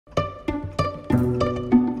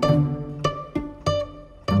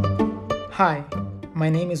Hi, my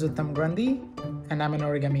name is Uttam Grandhi and I'm an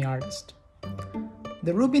origami artist.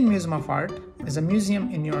 The Rubin Museum of Art is a museum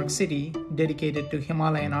in New York City dedicated to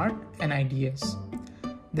Himalayan art and ideas.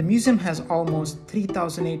 The museum has almost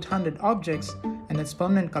 3,800 objects in its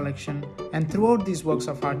permanent collection, and throughout these works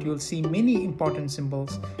of art you'll see many important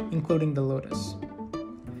symbols, including the lotus.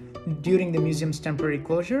 During the museum's temporary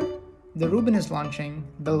closure, the Rubin is launching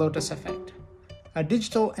the Lotus Effect, a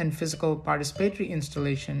digital and physical participatory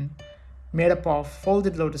installation made up of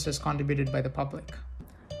folded lotuses contributed by the public.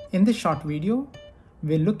 In this short video,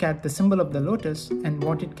 we'll look at the symbol of the lotus and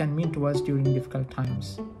what it can mean to us during difficult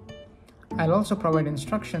times. I'll also provide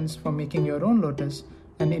instructions for making your own lotus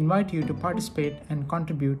and invite you to participate and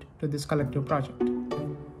contribute to this collective project.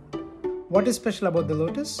 What is special about the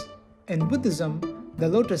lotus? In Buddhism, the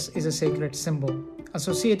lotus is a sacred symbol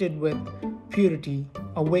associated with purity,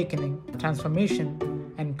 awakening,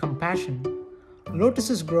 transformation, and compassion.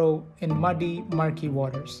 Lotuses grow in muddy, murky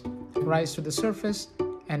waters, rise to the surface,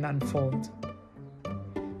 and unfold.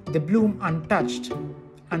 They bloom untouched,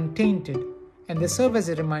 untainted, and they serve as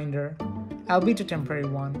a reminder, albeit a temporary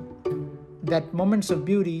one, that moments of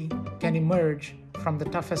beauty can emerge from the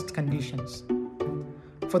toughest conditions.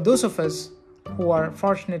 For those of us who are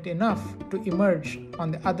fortunate enough to emerge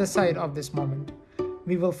on the other side of this moment,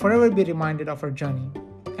 we will forever be reminded of our journey,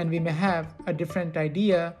 and we may have a different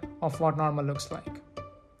idea of what normal looks like.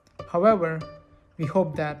 However, we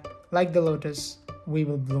hope that, like the lotus, we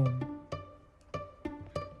will bloom.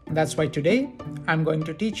 That's why today, I'm going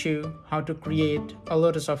to teach you how to create a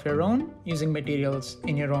lotus of your own using materials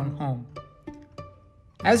in your own home.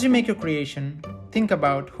 As you make your creation, think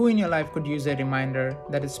about who in your life could use a reminder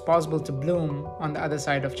that it's possible to bloom on the other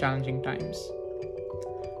side of challenging times.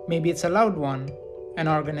 Maybe it's a loved one, an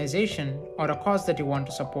organization, or a cause that you want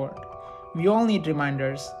to support. We all need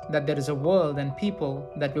reminders that there is a world and people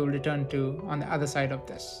that we will return to on the other side of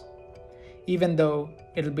this, even though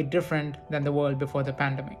it'll be different than the world before the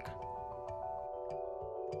pandemic.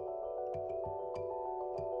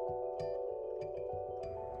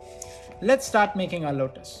 Let's start making our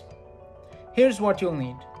lotus. Here's what you'll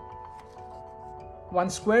need. One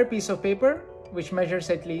square piece of paper which measures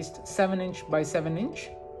at least 7 inch by 7 inch.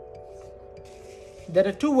 There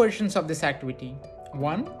are two versions of this activity.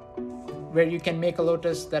 One, where you can make a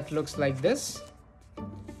lotus that looks like this,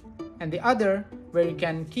 and the other, where you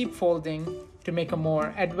can keep folding to make a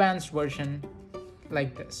more advanced version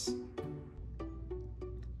like this.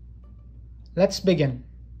 Let's begin.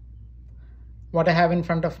 What I have in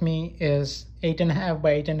front of me is 8.5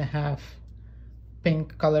 by 8.5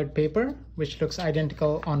 pink colored paper, which looks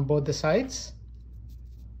identical on both the sides.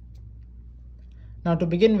 Now to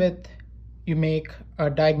begin with, you make a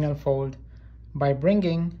diagonal fold by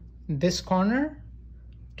bringing this corner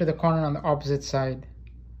to the corner on the opposite side.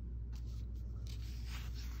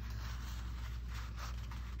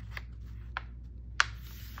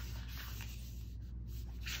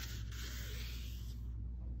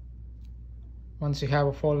 Once you have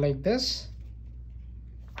a fold like this,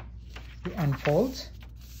 you unfold,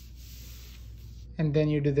 and then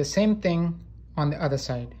you do the same thing on the other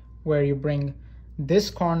side, where you bring this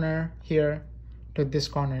corner here to this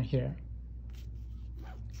corner here.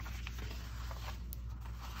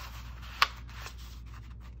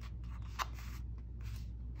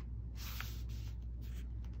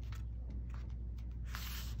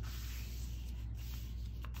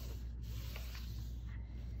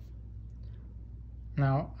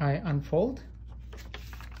 Now I unfold.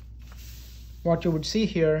 What you would see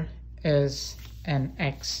here is an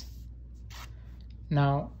X.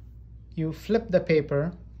 Now you flip the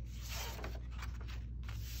paper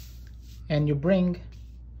and you bring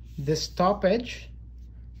this top edge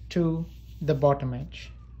to the bottom edge,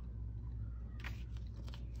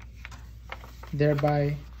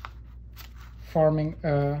 thereby forming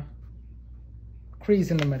a crease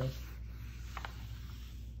in the middle.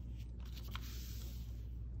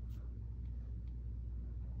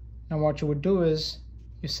 Now what you would do is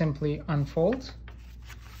you simply unfold,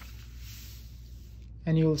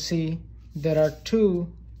 and you will see there are two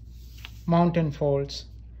mountain folds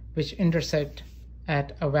which intersect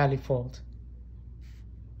at a valley fold.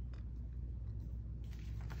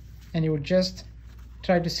 And you would just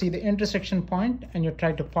try to see the intersection point, and you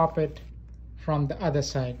try to pop it from the other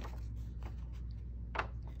side.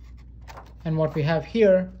 And what we have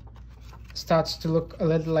here starts to look a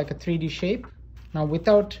little like a 3D shape. Now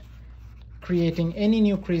without creating any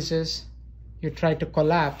new creases, you try to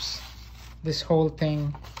collapse this whole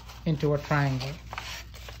thing into a triangle.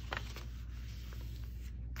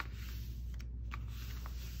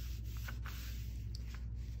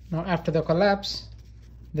 Now after the collapse,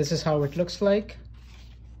 This is how it looks like.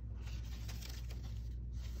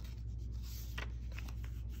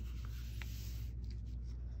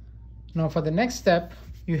 Now for the next step,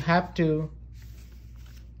 you have to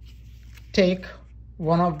take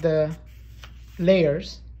one of the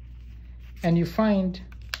layers and you find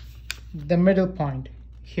the middle point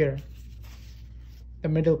here, the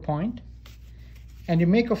middle point, and you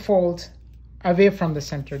make a fold away from the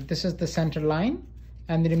center. This is the center line,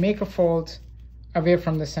 and then you make a fold away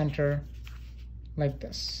from the center like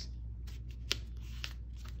this.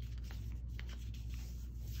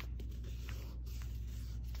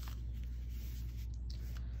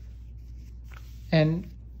 And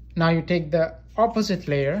now you take the opposite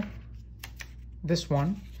layer, this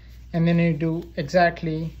one, and then you do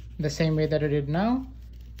exactly the same way that I did now.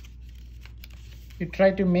 You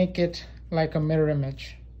try to make it like a mirror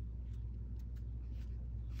image.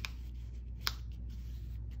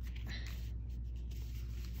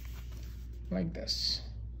 Like this.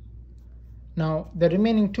 Now the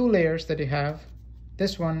remaining two layers that you have,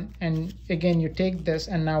 this one, and again you take this,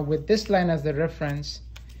 and now with this line as the reference,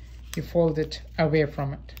 you fold it away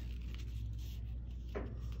from it.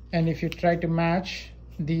 And if you try to match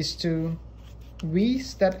these two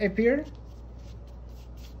V's that appear,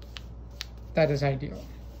 that is ideal.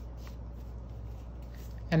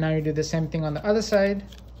 And now you do the same thing on the other side.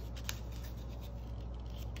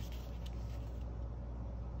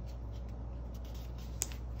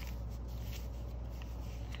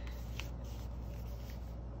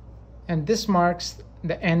 And this marks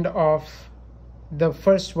the end of the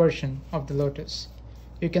first version of the Lotus.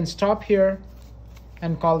 You can stop here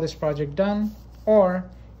and call this project done, or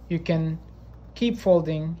you can keep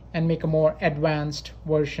folding and make a more advanced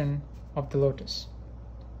version of the Lotus.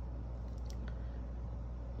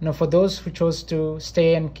 Now for those who chose to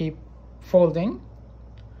stay and keep folding,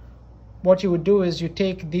 what you would do is you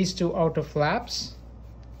take these two outer flaps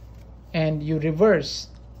and you reverse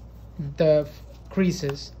the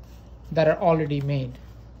creases that are already made.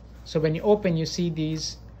 So when you open, you see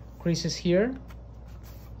these creases here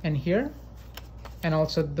and here, and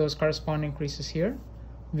also those corresponding creases here.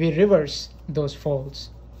 We reverse those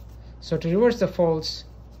folds. So to reverse the folds,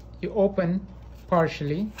 you open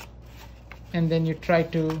partially, and then you try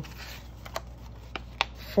to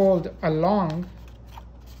fold along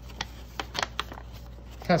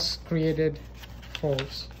thus created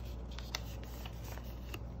folds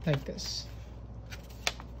like this.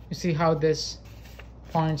 You see how this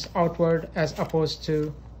points outward as opposed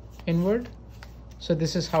to inward? So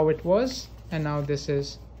this is how it was, and now this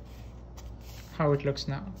is how it looks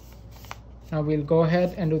now. Now we'll go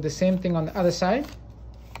ahead and do the same thing on the other side.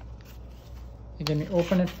 Again, we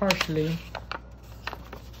open it partially,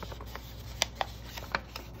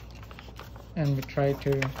 and we try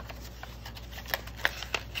to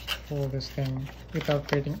fold this thing without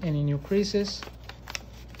creating any new creases.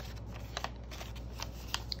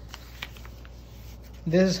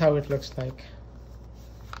 This is how it looks like.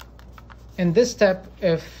 In this step,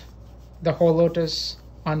 if the whole Lotus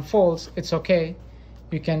unfolds, it's okay.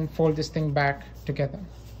 You can fold this thing back together.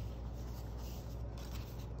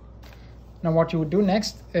 Now what you would do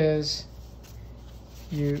next is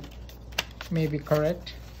you maybe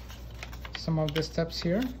correct some of the steps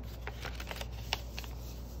here.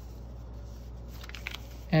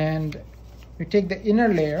 And you take the inner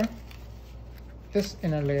layer, this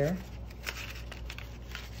inner layer,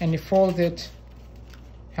 and you fold it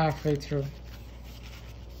halfway through,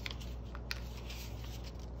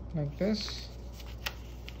 like this.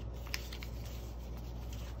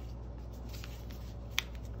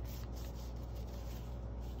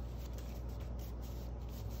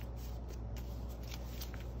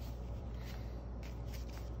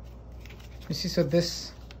 You see, so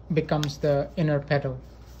this becomes the inner petal.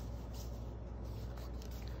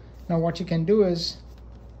 Now what you can do is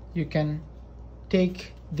you can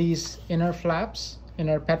take these inner flaps,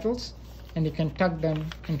 inner petals, and you can tuck them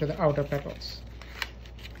into the outer petals.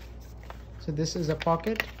 So this is a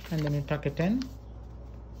pocket, and then you tuck it in,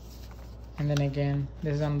 and then again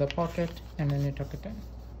this is another pocket, and then you tuck it in.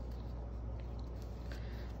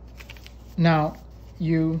 Now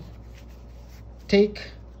you take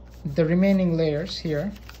the remaining layers here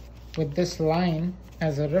with this line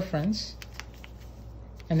as a reference,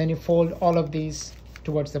 and then you fold all of these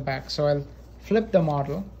towards the back. So I'll flip the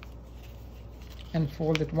model and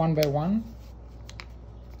fold it one by one.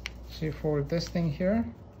 So you fold this thing here,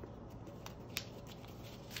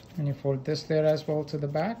 and you fold this layer as well to the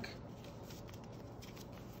back,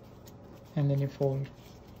 and then you fold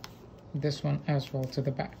this one as well to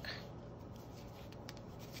the back.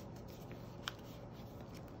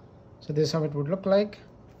 So this is how it would look like.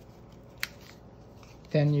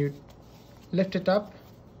 Then you lift it up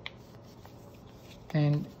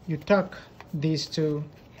and you tuck these two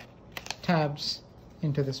tabs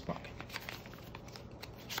into this pocket.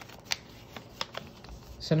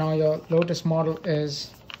 So now your Lotus model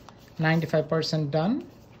is 95% done.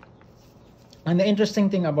 And the interesting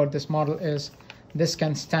thing about this model is this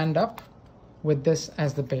can stand up with this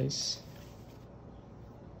as the base.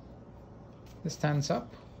 This stands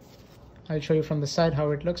up. I'll show you from the side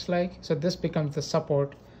how it looks like. So this becomes the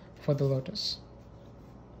support for the Lotus.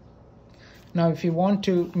 Now, if you want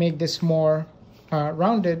to make this more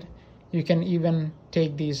rounded, you can even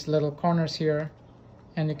take these little corners here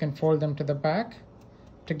and you can fold them to the back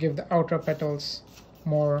to give the outer petals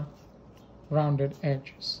more rounded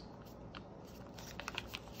edges.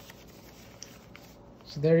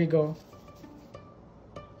 So there you go.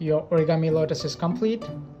 Your origami Lotus is complete.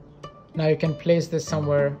 Now you can place this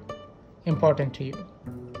somewhere important to you.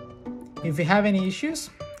 If you have any issues,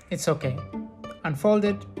 it's okay. Unfold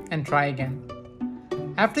it and try again.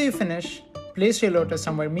 After you finish, place your Lotus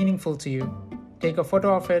somewhere meaningful to you. Take a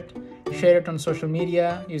photo of it, share it on social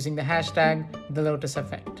media using the hashtag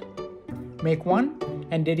 #TheLotusEffect. Make one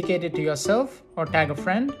and dedicate it to yourself or tag a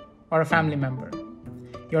friend or a family member.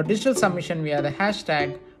 Your digital submission via the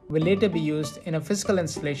hashtag will later be used in a physical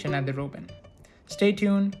installation at the Rubin. Stay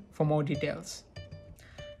tuned for more details.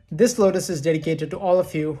 This Lotus is dedicated to all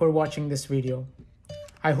of you who are watching this video.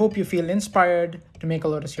 I hope you feel inspired to make a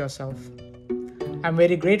Lotus yourself. I'm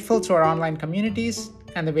very grateful to our online communities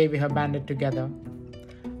and the way we have banded together.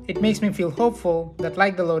 It makes me feel hopeful that,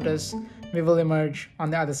 like the Lotus, we will emerge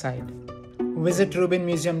on the other side. Visit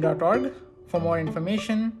rubinmuseum.org for more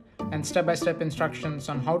information and step-by-step instructions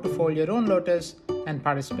on how to fold your own Lotus and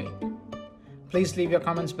participate. Please leave your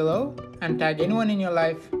comments below and tag anyone in your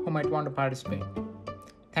life who might want to participate.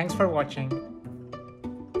 Thanks for watching.